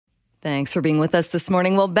Thanks for being with us this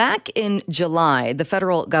morning. Well, back in July, the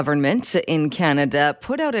federal government in Canada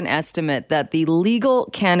put out an estimate that the legal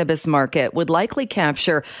cannabis market would likely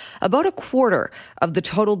capture about a quarter of the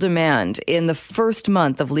total demand in the first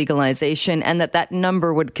month of legalization, and that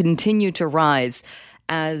number would continue to rise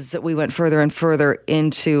as we went further and further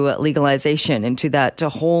into legalization, into that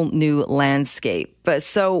whole new landscape.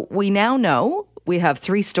 So we now know we have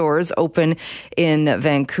 3 stores open in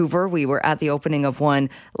Vancouver. We were at the opening of one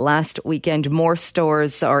last weekend. More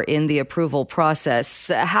stores are in the approval process.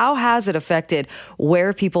 How has it affected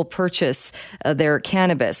where people purchase their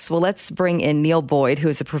cannabis? Well, let's bring in Neil Boyd, who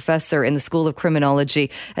is a professor in the School of Criminology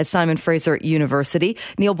at Simon Fraser University.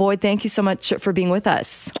 Neil Boyd, thank you so much for being with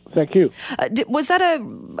us. Thank you. Was that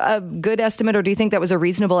a good estimate, or do you think that was a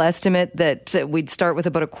reasonable estimate that we'd start with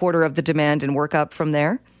about a quarter of the demand and work up from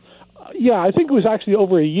there? Yeah, I think it was actually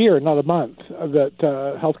over a year, not a month,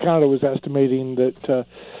 that Health Canada was estimating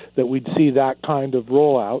that we'd see that kind of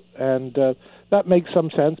rollout, and that makes some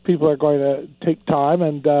sense. People are going to take time,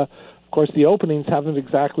 and of course the openings haven't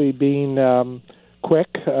exactly been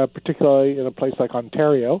quick, particularly in a place like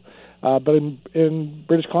Ontario, but in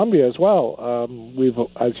British Columbia as well. We've,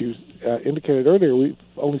 as you indicated earlier, we've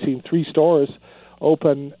only seen 3 stores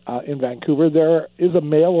open in Vancouver. There is a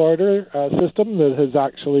mail order system that has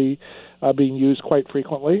actually been used quite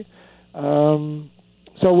frequently. So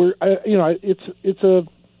we're, it's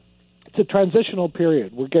a transitional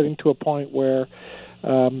period. We're getting to a point where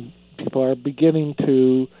people are beginning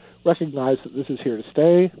to recognize that this is here to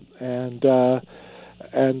stay,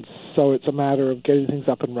 and so it's a matter of getting things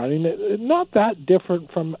up and running. Not that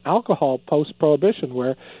different from alcohol post-prohibition,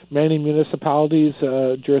 where many municipalities,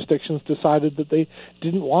 jurisdictions decided that they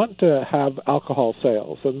didn't want to have alcohol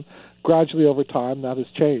sales, and gradually over time that has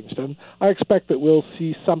changed. And I expect that we'll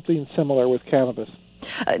see something similar with cannabis.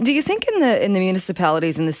 Do you think in the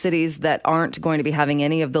municipalities and the cities that aren't going to be having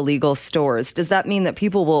any of the legal stores, does that mean that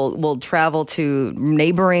people will travel to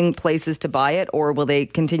neighboring places to buy it, or will they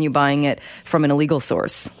continue buying it from an illegal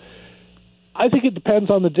source? I think it depends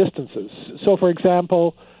on the distances. So, for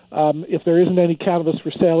example, if there isn't any cannabis for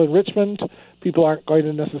sale in Richmond, people aren't going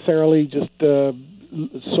to necessarily just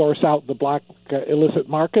source out the black illicit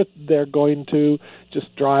market. They're going to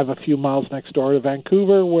just drive a few miles next door to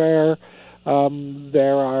Vancouver, where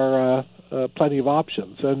there are plenty of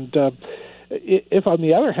options. And if, on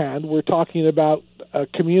the other hand, we're talking about a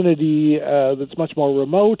community that's much more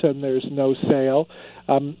remote and there's no sale,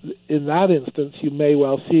 in that instance, you may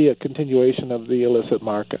well see a continuation of the illicit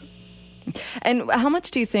market. And how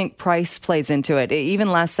much do you think price plays into it?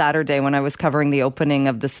 Even last Saturday, when I was covering the opening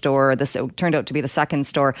of the store, this turned out to be the second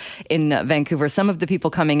store in Vancouver, some of the people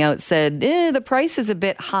coming out said, the price is a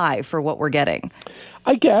bit high for what we're getting.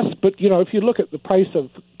 I guess, but if you look at the price of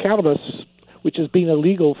cannabis, which has been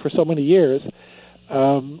illegal for so many years,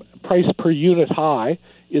 price per unit high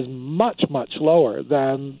is much, much lower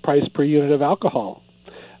than price per unit of alcohol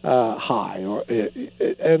high,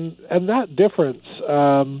 and that difference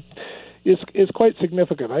is quite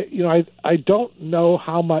significant. I don't know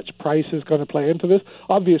how much price is going to play into this.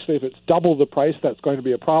 Obviously, if it's double the price, that's going to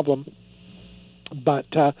be a problem. But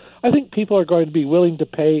I think people are going to be willing to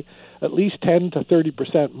pay at least 10 to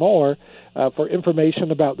 30% more for information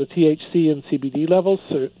about the THC and CBD levels,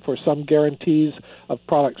 for some guarantees of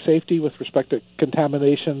product safety with respect to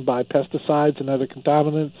contamination by pesticides and other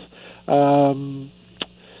contaminants.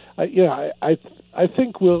 I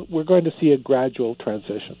think we're going to see a gradual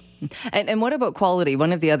transition. And what about quality?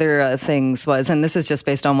 One of the other things was, and this is just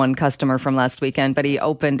based on one customer from last weekend, but he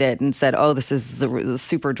opened it and said, this is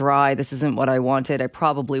super dry. This isn't what I wanted. I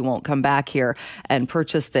probably won't come back here and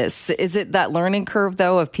purchase this. Is it that learning curve,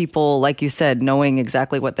 though, of people, like you said, knowing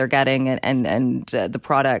exactly what they're getting and the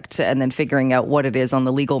product, and then figuring out what it is on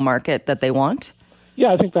the legal market that they want?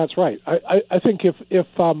 Yeah, I think that's right. I think if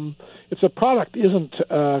the product isn't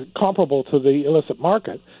comparable to the illicit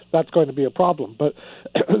market, that's going to be a problem. But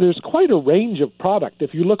there's quite a range of product.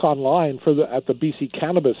 If you look online at the BC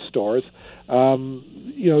cannabis stores, there's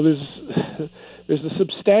a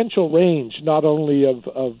substantial range, not only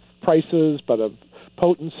of prices but of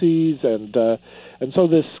potencies, and so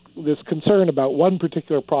this concern about one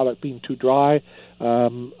particular product being too dry,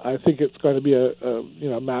 I think it's going to be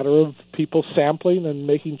a matter of people sampling and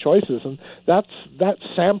making choices, and that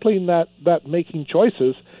sampling, that making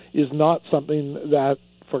choices is not something that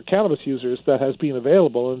for cannabis users that has been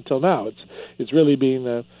available until now. It's really been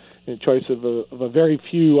a choice of a very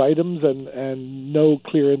few items and no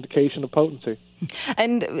clear indication of potency.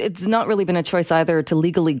 And it's not really been a choice either to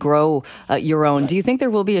legally grow your own. Right. Do you think there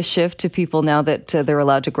will be a shift to people now that they're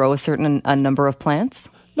allowed to grow a certain number of plants?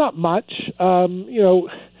 Not much.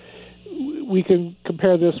 we can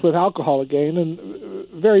compare this with alcohol again,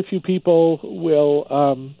 and very few people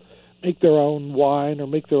will make their own wine or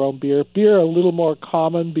make their own beer. Beer a little more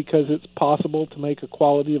common because it's possible to make a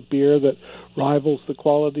quality of beer that rivals the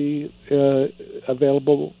quality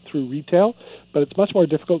available through retail, but it's much more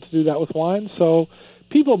difficult to do that with wine. So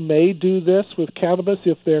people may do this with cannabis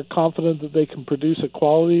if they're confident that they can produce a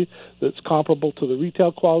quality that's comparable to the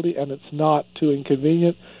retail quality and it's not too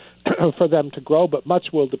inconvenient for them to grow, but much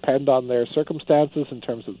will depend on their circumstances in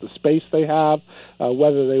terms of the space they have,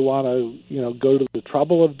 whether they want to, go to the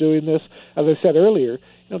trouble of doing this. As I said earlier,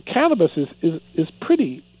 cannabis is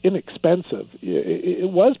pretty inexpensive.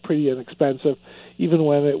 It was pretty inexpensive even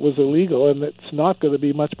when it was illegal, and it's not going to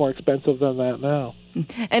be much more expensive than that now.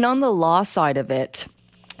 And on the law side of it,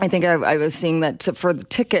 I think I was seeing that for the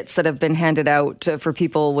tickets that have been handed out for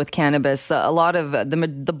people with cannabis, a lot of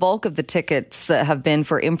the bulk of the tickets have been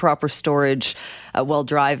for improper storage while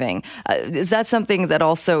driving. Is that something that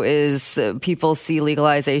also is people see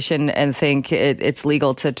legalization and think it's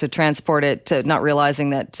legal to transport it, not realizing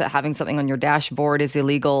that having something on your dashboard is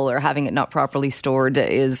illegal or having it not properly stored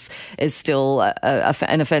is still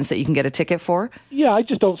an offense that you can get a ticket for? Yeah, I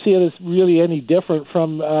just don't see it as really any different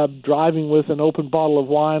from driving with an open bottle of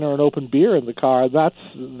wine or an open beer in the car.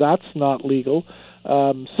 That's not legal.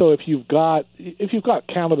 So if you've got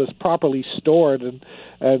cannabis properly stored and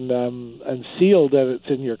sealed and it's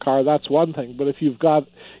in your car, that's one thing. But if you've got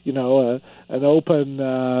an open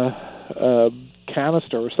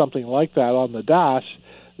canister or something like that on the dash,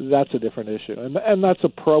 that's a different issue, and that's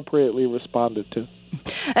appropriately responded to.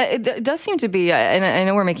 It does seem to be, and I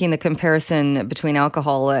know we're making the comparison between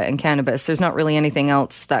alcohol and cannabis. There's not really anything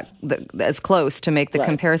else that's close to make the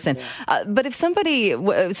comparison. Yeah. But if somebody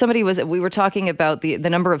was, we were talking about the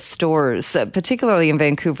number of stores, particularly in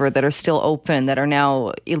Vancouver, that are still open, that are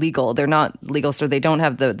now illegal. They're not legal, so they don't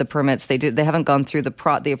have the permits. They haven't gone through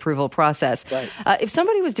the approval process. Right. If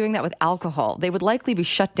somebody was doing that with alcohol, they would likely be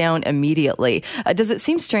shut down immediately. Does it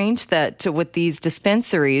seem strange that with these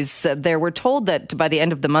dispensaries, we're told that by the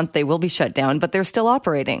end of the month they will be shut down, but they're still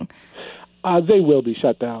operating? They will be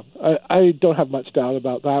shut down. I don't have much doubt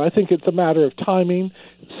about that. I think it's a matter of timing.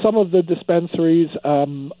 Some of the dispensaries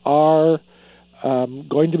are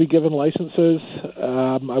going to be given licenses.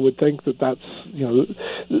 I would think that's,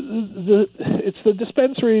 it's the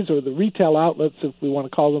dispensaries or the retail outlets, if we want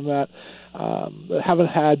to call them that haven't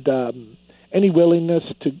had any willingness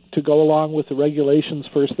to go along with the regulations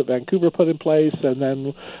first that Vancouver put in place and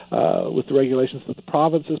then with the regulations that the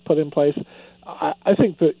province has put in place. I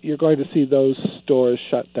think that you're going to see those stores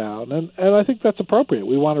shut down, and I think that's appropriate.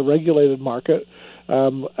 We want a regulated market.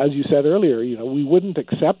 As you said earlier, we wouldn't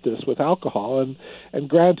accept this with alcohol, and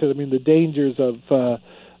granted, I mean, the dangers of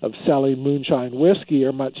selling moonshine whiskey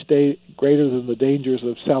are much greater than the dangers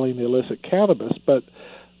of selling illicit cannabis, but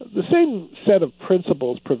the same set of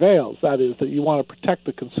principles prevails. That is, that you want to protect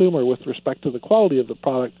the consumer with respect to the quality of the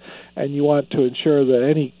product, and you want to ensure that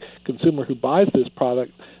any consumer who buys this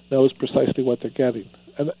product knows precisely what they're getting.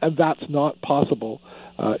 And that's not possible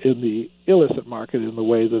in the illicit market in the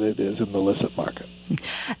way that it is in the licit market.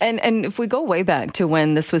 And if we go way back to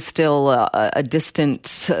when this was still a distant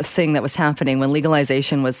thing that was happening, when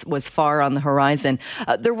legalization was far on the horizon,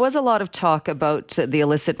 there was a lot of talk about the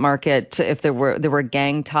illicit market, if there were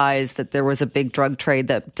gang ties, that there was a big drug trade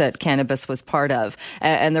that cannabis was part of.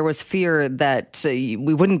 And there was fear that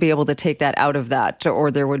we wouldn't be able to take that out of that,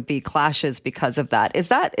 or there would be clashes because of that. Is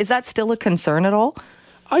that still a concern at all?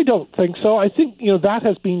 I don't think so. I think that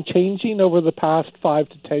has been changing over the past 5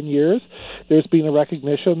 to 10 years. There's been a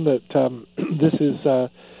recognition that this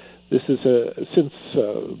is since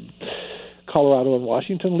Colorado and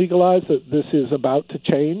Washington legalized, that this is about to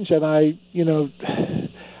change. And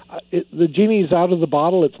the genie's out of the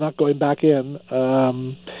bottle; it's not going back in.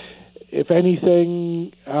 If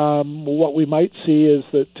anything, what we might see is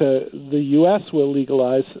that the U.S. will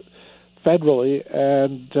legalize federally,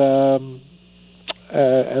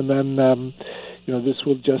 and then this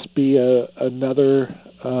will just be another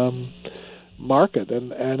market,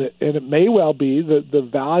 and it may well be that the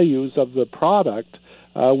values of the product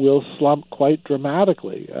will slump quite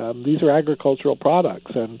dramatically. These are agricultural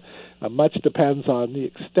products, and much depends on the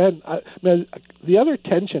extent. The other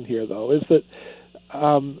tension here, though, is that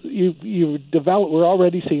we're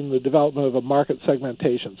already seeing the development of a market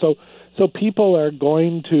segmentation. So people are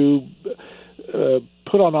going to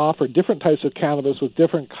put on offer different types of cannabis with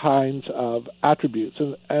different kinds of attributes.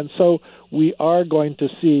 And so we are going to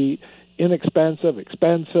see inexpensive,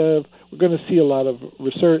 expensive. We're going to see a lot of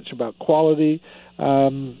research about quality.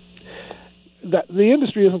 that the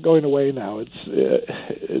industry isn't going away now.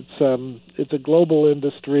 It's a global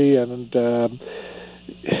industry, and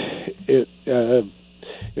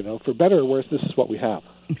for better or worse, this is what we have.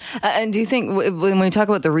 And do you think, when we talk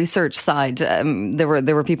about the research side, there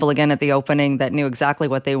were people again at the opening that knew exactly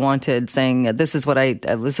what they wanted, saying this is what I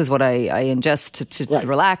ingest to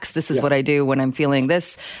relax. This is what I do when I'm feeling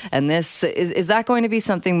this and this. Is that going to be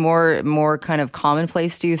something more kind of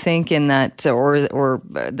commonplace? Do you think in that, or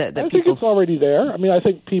that I people? think it's already there. I mean, I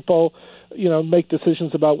think people, make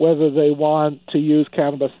decisions about whether they want to use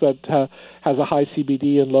cannabis that has a high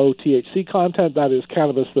CBD and low THC content. That is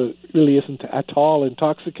cannabis that really isn't at all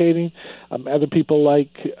intoxicating. Other people like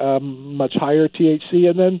much higher THC,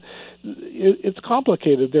 and then it's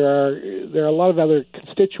complicated. There are a lot of other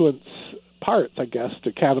constituents parts, I guess,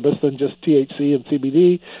 to cannabis than just THC and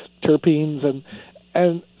CBD, terpenes,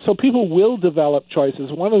 and so people will develop choices.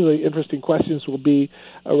 One of the interesting questions will be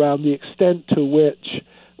around the extent to which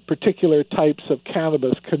particular types of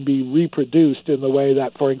cannabis can be reproduced in the way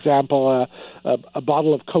that, for example, a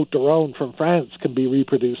bottle of Côte d'Aron from France can be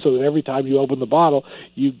reproduced so that every time you open the bottle,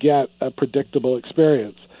 you get a predictable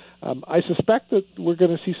experience. I suspect that we're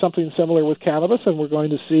going to see something similar with cannabis, and we're going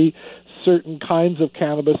to see certain kinds of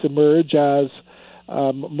cannabis emerge as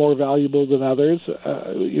more valuable than others.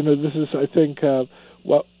 This is, I think,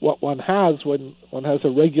 what one has when one has a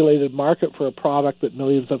regulated market for a product that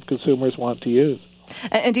millions of consumers want to use.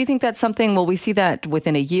 And do you think that's something, will we see that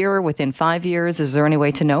within a year, within 5 years? Is there any way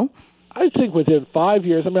to know? I think within 5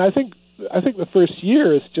 years. I mean, I think the first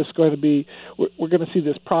year is just going to be, we're going to see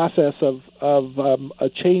this process of a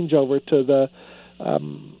changeover to the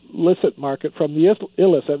licit market from the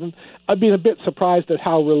illicit. And I've been a bit surprised at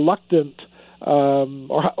how reluctant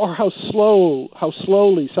or how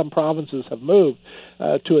slowly some provinces have moved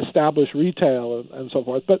to establish retail and so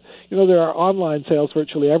forth. But, there are online sales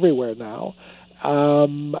virtually everywhere now.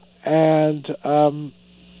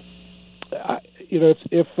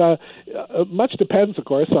 Much depends, of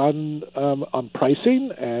course, on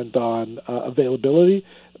pricing and on availability.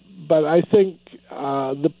 But I think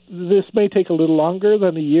this may take a little longer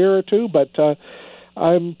than a year or two. But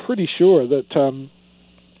I'm pretty sure that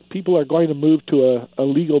people are going to move to a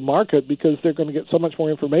legal market because they're going to get so much more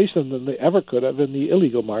information than they ever could have in the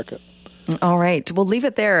illegal market. All right, we'll leave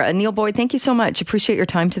it there. Neil Boyd, thank you so much. Appreciate your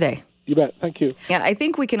time today. You bet. Thank you. Yeah, I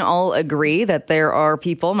think we can all agree that there are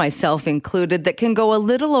people, myself included, that can go a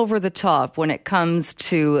little over the top when it comes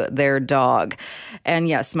to their dog. And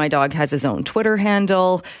yes, my dog has his own Twitter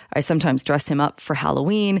handle. I sometimes dress him up for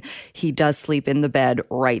Halloween. He does sleep in the bed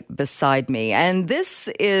right beside me. And this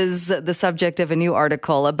is the subject of a new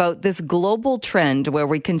article about this global trend where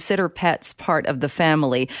we consider pets part of the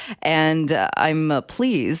family. And I'm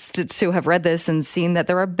pleased to have read this and seen that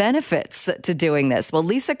there are benefits to doing this. Well,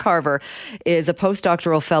 Lisa Carver is a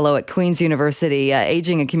postdoctoral fellow at Queen's University,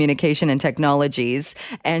 Aging and Communication and Technologies.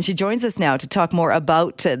 And she joins us now to talk more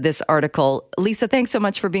about this article. Lisa, thanks so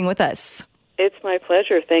much for being with us. It's my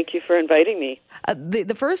pleasure. Thank you for inviting me.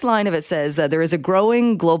 The first line of it says, there is a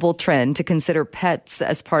growing global trend to consider pets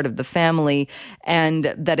as part of the family and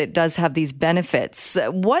that it does have these benefits.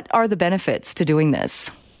 What are the benefits to doing this?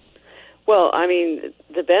 Well, I mean,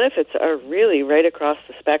 the benefits are really right across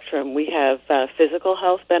the spectrum. We have physical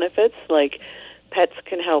health benefits, like pets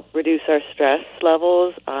can help reduce our stress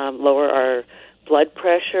levels, lower our blood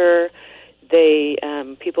pressure.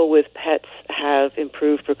 People with pets have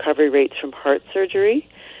improved recovery rates from heart surgery.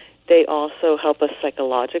 They also help us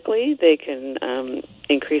psychologically. They can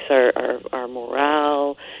increase our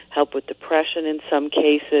morale, help with depression in some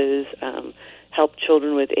cases, help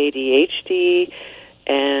children with ADHD,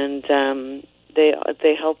 and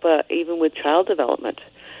they help even with child development.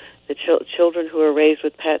 The children who are raised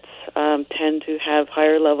with pets tend to have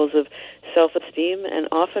higher levels of self-esteem and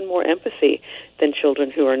often more empathy than children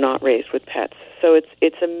who are not raised with pets. So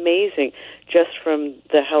it's amazing just from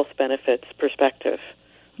the health benefits perspective.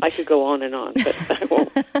 I could go on, but I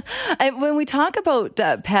won't. When we talk about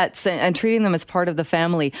pets and treating them as part of the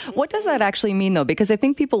family, what does that actually mean, though? Because I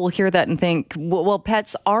think people will hear that and think, well,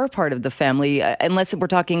 pets are part of the family, unless we're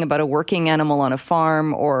talking about a working animal on a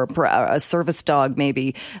farm or a service dog,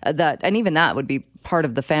 maybe. And even that would be part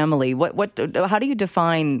of the family. How do you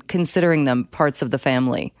define considering them parts of the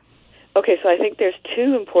family? Okay, so I think there's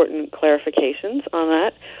two important clarifications on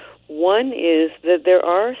that. One is that there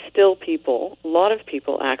are still people, a lot of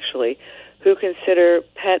people actually, who consider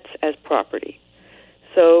pets as property.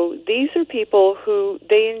 So these are people who,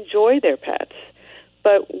 they enjoy their pets,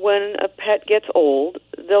 but when a pet gets old,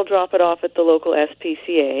 they'll drop it off at the local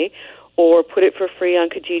SPCA or put it for free on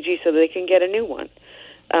Kijiji so they can get a new one.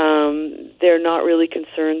 They're not really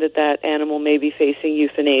concerned that that animal may be facing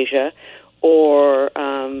euthanasia, or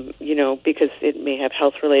because it may have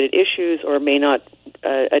health-related issues or may not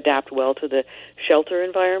adapt well to the shelter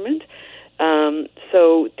environment.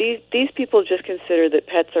 So these people just consider that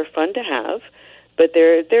pets are fun to have, but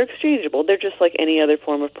they're exchangeable. They're just like any other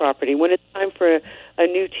form of property. When it's time for a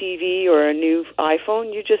new TV or a new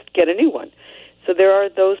iPhone, you just get a new one. So there are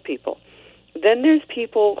those people. Then there's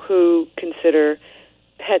people who consider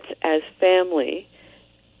pets as family,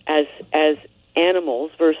 as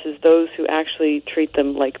animals, versus those who actually treat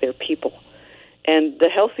them like they're people. And the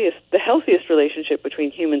healthiest relationship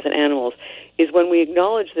between humans and animals is when we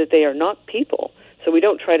acknowledge that they are not people. So we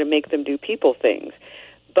don't try to make them do people things,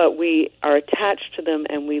 but we are attached to them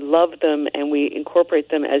and we love them and we incorporate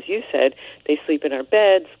them. As you said, they sleep in our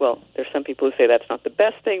beds. Well, there's some people who say that's not the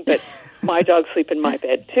best thing, but my dogs sleep in my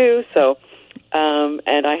bed too. So,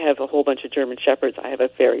 and I have a whole bunch of German Shepherds. I have a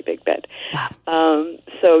very big bed.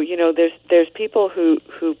 So there's people who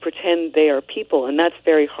pretend they are people, and that's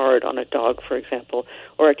very hard on a dog, for example,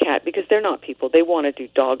 or a cat, because they're not people. They want to do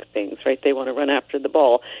dog things, right? They want to run after the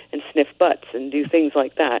ball and sniff butts and do things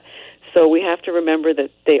like that. So we have to remember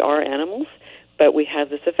that they are animals, but we have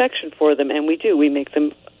this affection for them, and we make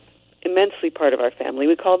them immensely part of our family.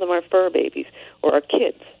 We call them our fur babies or our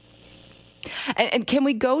kids. And can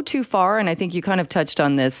we go too far? And I think you kind of touched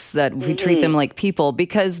on this, that we treat them like people,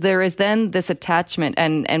 because there is then this attachment.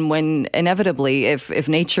 And when inevitably, if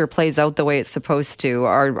nature plays out the way it's supposed to,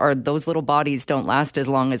 our those little bodies don't last as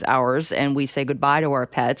long as ours, and we say goodbye to our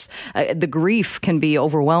pets, the grief can be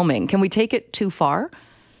overwhelming. Can we take it too far?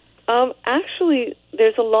 Actually,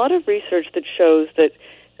 there's a lot of research that shows that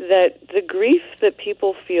the grief that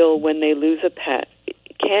people feel when they lose a pet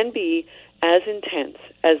can be as intense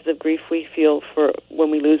as the grief we feel for when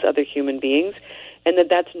we lose other human beings, and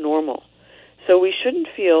that's normal. So we shouldn't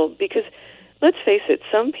feel, because let's face it,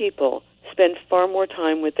 some people spend far more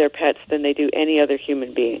time with their pets than they do any other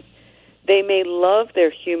human being. They may love their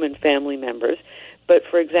human family members, but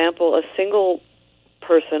for example, a single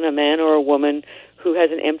person, a man or a woman who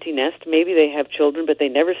has an empty nest, maybe they have children, but they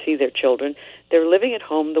never see their children. They're living at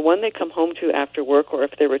home. The one they come home to after work, or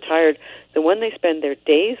if they're retired, the one they spend their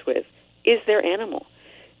days with is their animal.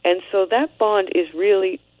 And so that bond is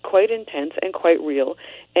really quite intense and quite real,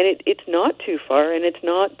 and it's not too far, and it's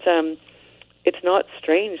not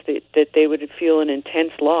strange that they would feel an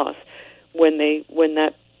intense loss when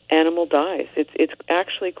that animal dies. It's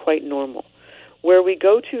actually quite normal. Where we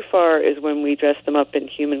go too far is when we dress them up in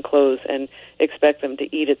human clothes and expect them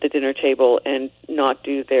to eat at the dinner table and not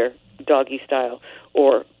do their doggy style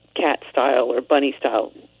or cat style or bunny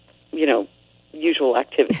style, usual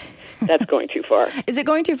activity. That's going too far. Is it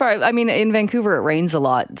going too far? I mean, in Vancouver, it rains a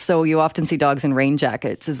lot, so you often see dogs in rain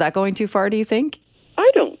jackets. Is that going too far, do you think? I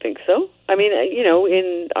don't think so. I mean,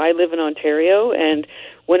 I live in Ontario, and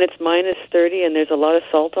when it's minus 30 and there's a lot of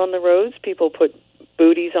salt on the roads, people put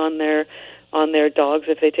booties on their dogs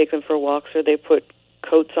if they take them for walks, or they put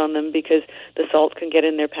coats on them because the salt can get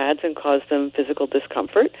in their pads and cause them physical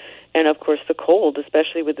discomfort. And, of course, the cold,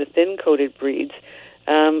 especially with the thin-coated breeds,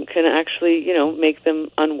 can actually, make them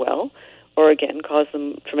unwell or, again, cause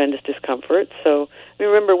them tremendous discomfort. So,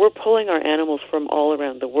 remember, we're pulling our animals from all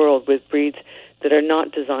around the world with breeds that are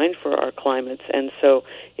not designed for our climates. And so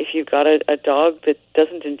if you've got a dog that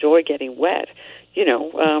doesn't enjoy getting wet,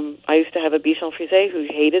 I used to have a Bichon Frise who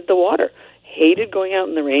hated the water, hated going out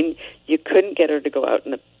in the rain. You couldn't get her to go out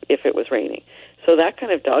if it was raining. So that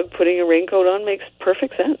kind of dog, putting a raincoat on makes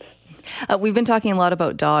perfect sense. We've been talking a lot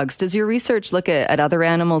about dogs. Does your research look at other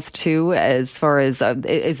animals too, as far as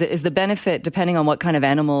is the benefit, depending on what kind of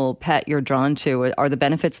animal pet you're drawn to, are the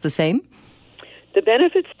benefits the same? The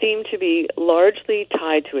benefits seem to be largely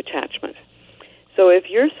tied to attachment. So if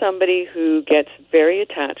you're somebody who gets very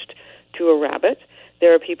attached to a rabbit,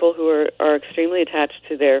 there are people who are extremely attached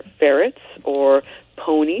to their ferrets or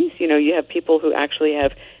ponies. You have people who actually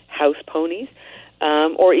have house ponies.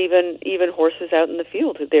 Or even horses out in the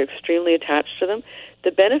field. They're extremely attached to them.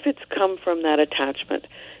 The benefits come from that attachment.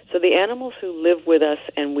 So the animals who live with us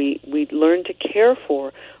and we learn to care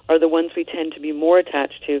for are the ones we tend to be more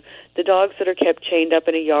attached to. The dogs that are kept chained up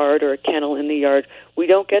in a yard or a kennel in the yard, we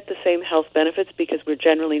don't get the same health benefits because we're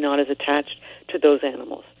generally not as attached to those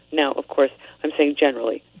animals. Now, of course, I'm saying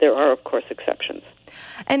generally. There are, of course, exceptions.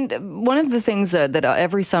 And one of the things that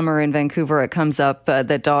every summer in Vancouver, it comes up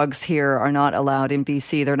that dogs here are not allowed in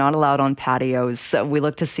BC. They're not allowed on patios. We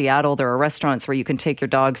look to Seattle. There are restaurants where you can take your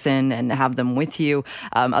dogs in and have them with you.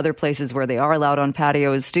 Other places where they are allowed on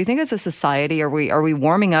patios. Do you think as a society, are we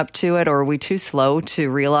warming up to it, or are we too slow to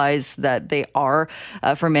realize that they are,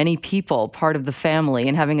 for many people, part of the family,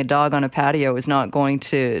 and having a dog on a patio is not going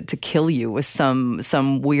to kill you with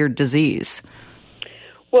some weird disease?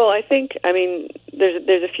 Well, I think,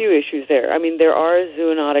 there's a few issues there. There are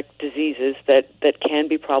zoonotic diseases that can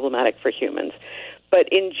be problematic for humans. But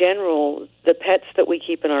in general, the pets that we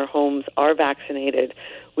keep in our homes are vaccinated.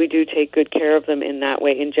 We do take good care of them in that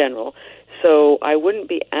way in general. So I wouldn't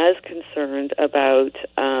be as concerned about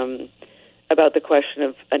the question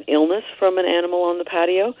of an illness from an animal on the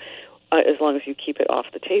patio, as long as you keep it off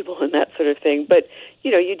the table and that sort of thing. But,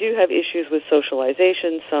 you do have issues with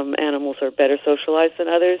socialization. Some animals are better socialized than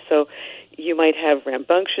others, so you might have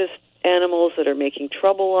rambunctious animals that are making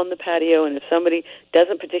trouble on the patio, and if somebody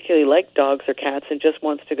doesn't particularly like dogs or cats and just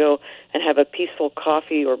wants to go and have a peaceful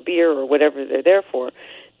coffee or beer or whatever they're there for,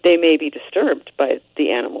 they may be disturbed by the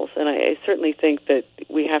animals. And I certainly think that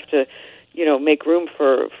we have to, make room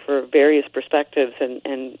for various perspectives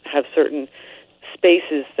and have certain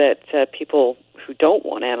spaces that people who don't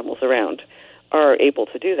want animals around are able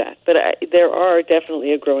to do that. But there are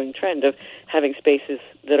definitely a growing trend of having spaces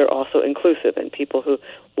that are also inclusive, and people who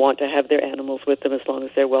want to have their animals with them as long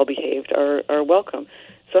as they're well behaved are welcome.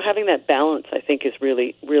 So having that balance, I think, is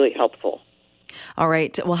really, really helpful. All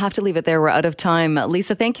right. We'll have to leave it there. We're out of time.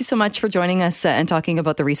 Lisa, thank you so much for joining us and talking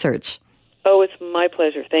about the research. Oh, it's my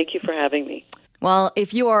pleasure. Thank you for having me. Well,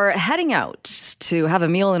 if you are heading out to have a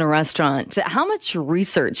meal in a restaurant, how much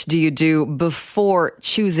research do you do before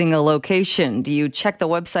choosing a location? Do you check the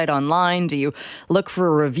website online? Do you look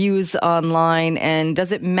for reviews online? And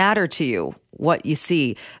does it matter to you what you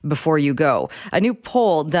see before you go? A new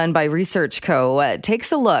poll done by ResearchCo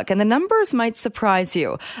takes a look, and the numbers might surprise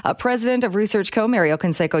you. President of ResearchCo, Mario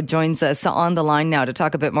Canseco, joins us on the line now to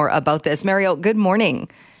talk a bit more about this. Mario, good morning.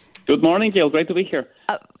 Good morning, Jill. Great to be here.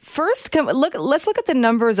 First, let's look at the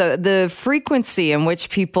numbers, the frequency in which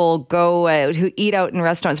people go out, who eat out in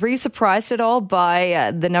restaurants. Were you surprised at all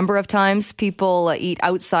by the number of times people eat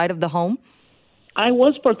outside of the home? I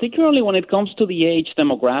was, particularly when it comes to the age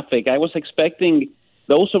demographic. I was expecting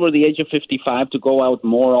those over the age of 55 to go out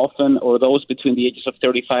more often, or those between the ages of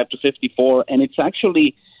 35 to 54. And it's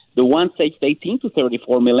actually the ones aged 18 to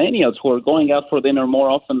 34, millennials, who are going out for dinner more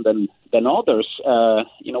often than others.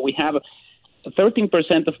 We have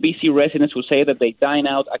 13% of BC residents who say that they dine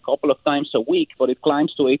out a couple of times a week, but it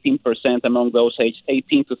climbs to 18% among those aged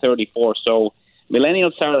 18 to 34. So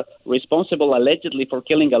millennials are responsible, allegedly, for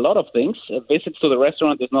killing a lot of things. Visits to the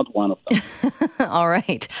restaurant is not one of them. All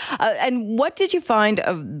right. And what did you find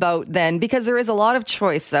about then? Because there is a lot of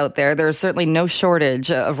choice out there. There's certainly no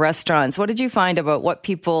shortage of restaurants. What did you find about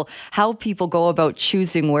how people go about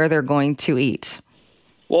choosing where they're going to eat?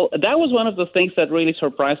 Well, that was one of the things that really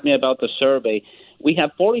surprised me about the survey. We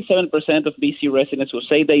have 47% of BC residents who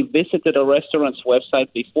say they visited a restaurant's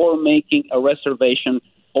website before making a reservation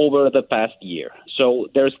over the past year. So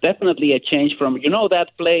there's definitely a change from, that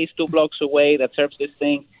place 2 blocks away that serves this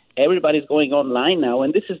thing. Everybody's going online now,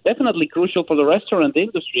 and this is definitely crucial for the restaurant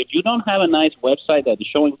industry. If you don't have a nice website that is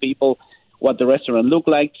showing people what the restaurant looks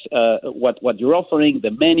like, what you're offering,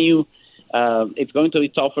 the menu, it's going to be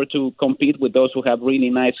tougher to compete with those who have really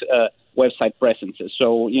nice website presences.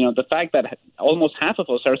 So, the fact that almost half of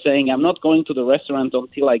us are saying, I'm not going to the restaurant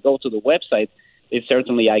until I go to the website, is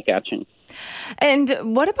certainly eye-catching. And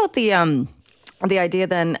what about the idea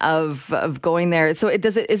then of going there? So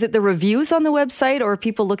is it the reviews on the website, or are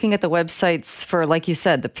people looking at the websites for, like you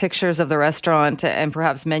said, the pictures of the restaurant and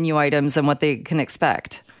perhaps menu items and what they can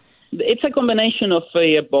expect? It's a combination of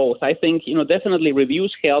both. I think, definitely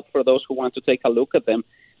reviews help for those who want to take a look at them,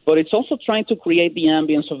 but it's also trying to create the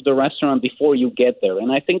ambience of the restaurant before you get there.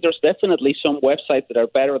 And I think there's definitely some websites that are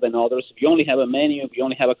better than others. If you only have a menu, if you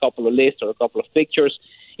only have a couple of lists or a couple of pictures,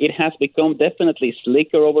 it has become definitely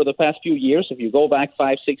slicker over the past few years. If you go back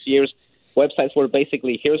 5-6 years, websites were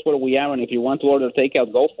basically, here's where we are, and if you want to order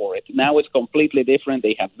takeout, go for it. Now it's completely different.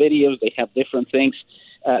 They have videos, they have different things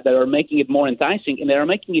that are making it more enticing, and they are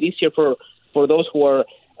making it easier for those who are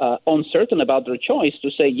uncertain about their choice to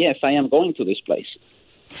say, yes, I am going to this place.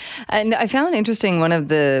 And I found interesting one of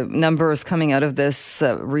the numbers coming out of this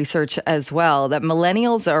research as well, that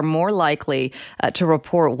millennials are more likely to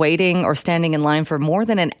report waiting or standing in line for more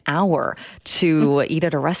than an hour to eat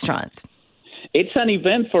at a restaurant. It's an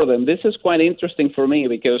event for them. This is quite interesting for me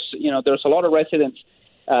because, there's a lot of residents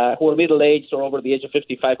who are middle-aged or over the age of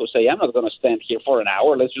 55 who say, I'm not going to stand here for an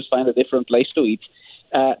hour. Let's just find a different place to eat.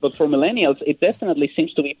 But for millennials, it definitely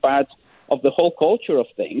seems to be part of the whole culture of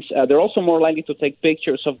things. They're also more likely to take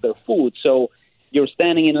pictures of their food. So you're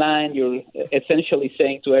standing in line, you're essentially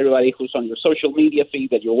saying to everybody who's on your social media feed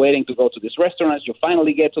that you're waiting to go to this restaurant. You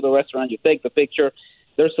finally get to the restaurant, you take the picture.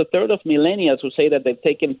 There's a third of millennials who say that they've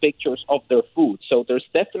taken pictures of their food. So there's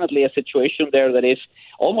definitely a situation there that is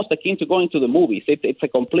almost akin to going to the movies. It's a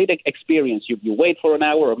complete experience. You wait for an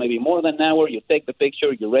hour or maybe more than an hour, you take the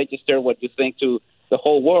picture, you register what you think to the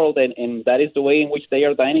whole world, and that is the way in which they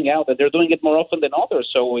are dining out, and they're doing it more often than others,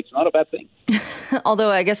 so it's not a bad thing. Although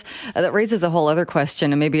I guess that raises a whole other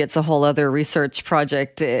question, and maybe it's a whole other research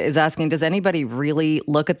project, is asking, does anybody really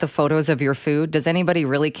look at the photos of your food? Does anybody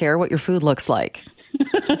really care what your food looks like?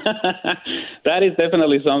 That is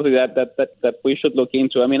definitely something that we should look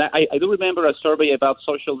into. I mean, I do remember a survey about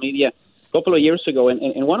social media a couple of years ago,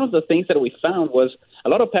 and one of the things that we found was a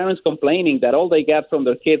lot of parents complaining that all they got from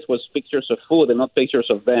their kids was pictures of food and not pictures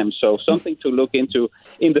of them. So something to look into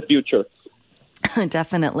in the future.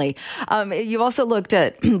 Definitely. You also looked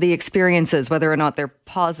at the experiences, whether or not they're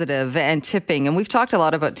positive, and tipping. And we've talked a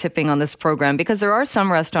lot about tipping on this program because there are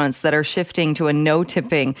some restaurants that are shifting to a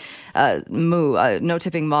no-tipping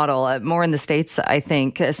model, more in the States, I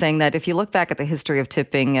think, saying that if you look back at the history of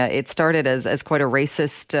tipping, it started as quite a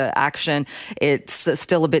racist action. It's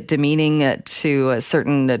still a bit demeaning to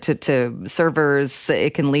to servers.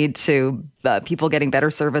 It can lead to people getting better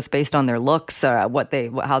service based on their looks, how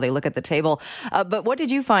they look at the table. But what did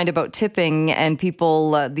you find about tipping and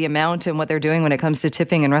people, the amount and what they're doing when it comes to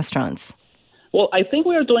tipping in restaurants? Well, I think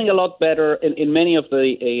we are doing a lot better in many of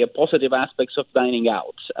the positive aspects of dining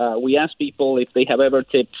out. We asked people if they have ever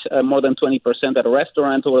tipped more than 20% at a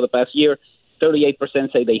restaurant over the past year. 38%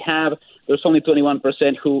 say they have. There's only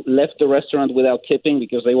 21% who left the restaurant without tipping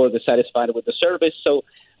because they were dissatisfied with the service. So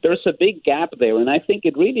there's a big gap there, and I think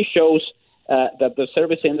it really shows that the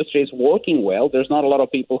service industry is working well. There's not a lot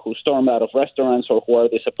of people who storm out of restaurants or who are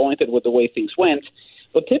disappointed with the way things went.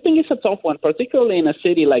 But tipping is a tough one, particularly in a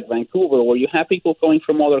city like Vancouver, where you have people coming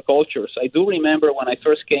from other cultures. I do remember when I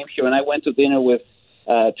first came here and I went to dinner with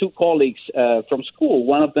two colleagues from school.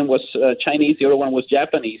 One of them was Chinese, the other one was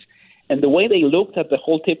Japanese. And the way they looked at the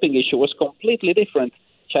whole tipping issue was completely different.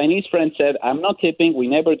 Chinese friend said, I'm not tipping, we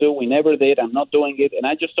never do, we never did, I'm not doing it. And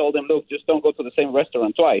I just told them, look, just don't go to the same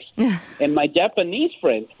restaurant twice. And my Japanese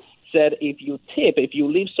friend said, if you tip, if you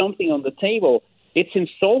leave something on the table, it's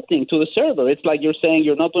insulting to the server. It's like you're saying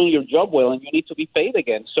you're not doing your job well and you need to be paid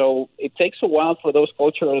again. So it takes a while for those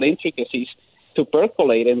cultural intricacies to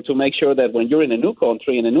percolate and to make sure that when you're in a new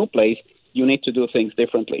country, in a new place, you need to do things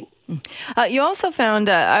differently. You also found,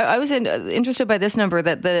 I was interested by this number,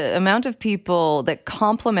 that the amount of people that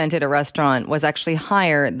complimented a restaurant was actually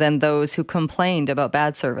higher than those who complained about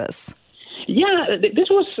bad service. Yeah, this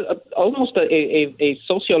was almost a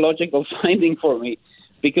sociological finding for me,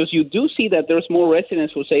 because you do see that there's more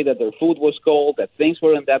residents who say that their food was cold, that things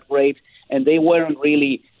weren't that great, and they weren't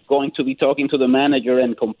really going to be talking to the manager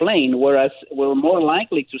and complain, whereas we're more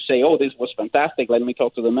likely to say, oh, this was fantastic, let me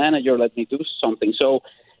talk to the manager, let me do something. So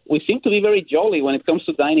we seem to be very jolly when it comes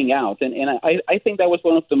to dining out, and I think that was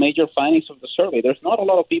one of the major findings of the survey. There's not a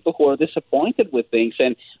lot of people who are disappointed with things,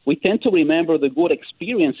 and we tend to remember the good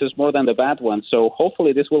experiences more than the bad ones. So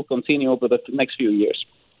hopefully this will continue over the next few years.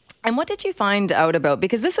 And what did you find out about?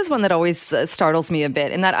 Because this is one that always startles me a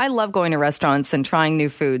bit, in that I love going to restaurants and trying new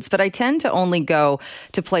foods, but I tend to only go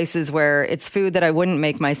to places where it's food that I wouldn't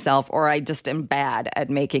make myself, or I just am bad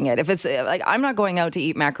at making it. If it's like, I'm not going out to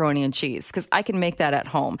eat macaroni and cheese because I can make that at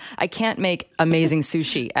home. I can't make amazing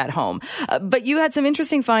sushi at home. But you had some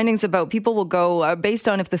interesting findings about people will go based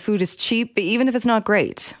on if the food is cheap, even if it's not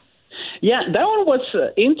great. Yeah, that one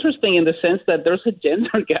was interesting in the sense that there's a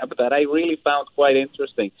gender gap that I really found quite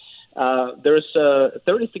interesting. There's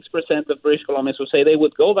 36% of British Columbians who say they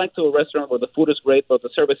would go back to a restaurant where the food is great, but the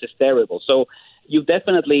service is terrible. So you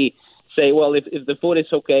definitely say, well, if the food is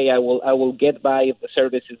okay, I will get by if the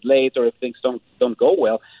service is late or if things don't go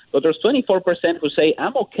well. But there's 24% who say,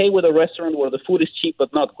 I'm okay with a restaurant where the food is cheap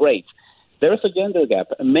but not great. There's a gender gap.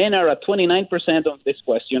 Men are at 29% of this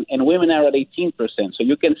question, and women are at 18%. So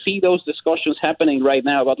you can see those discussions happening right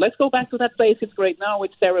now about, let's go back to that place. It's great. No,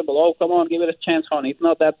 it's terrible. Oh, come on, give it a chance, honey. It's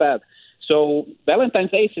not that bad. So Valentine's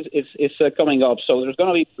Day is coming up. So there's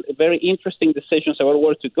going to be very interesting decisions about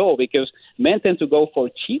where to go, because men tend to go for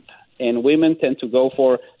cheap, and women tend to go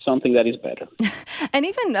for something that is better. And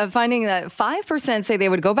even finding that 5% say they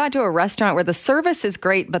would go back to a restaurant where the service is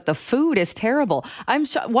great, but the food is terrible. I'm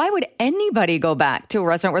sure. Why would anybody go back to a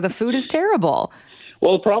restaurant where the food is terrible?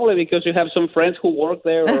 Well, probably because you have some friends who work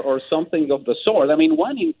there or something of the sort. I mean,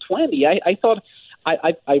 1 in 20, I thought,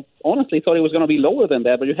 I honestly thought it was going to be lower than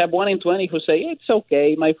that, but you have 1 in 20 who say, it's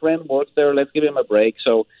okay, my friend works there, let's give him a break.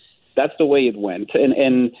 So that's the way it went.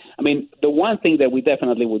 And I mean, the one thing that we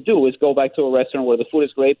definitely would do is go back to a restaurant where the food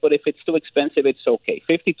is great, but if it's too expensive, it's okay.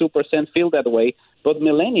 52% feel that way, but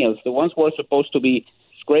millennials, the ones who are supposed to be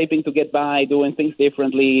scraping to get by, doing things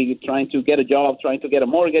differently, trying to get a job, trying to get a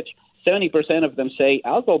mortgage, 70% of them say,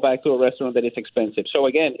 I'll go back to a restaurant that is expensive. So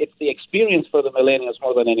again, it's the experience for the millennials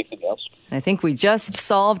more than anything else. I think we just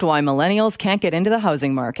solved why millennials can't get into the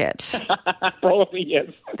housing market. Probably, yes.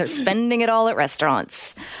 They're spending it all at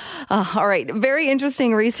restaurants. All right. Very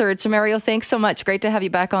interesting research. Mario, thanks so much. Great to have you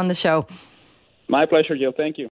back on the show. My pleasure, Jill. Thank you.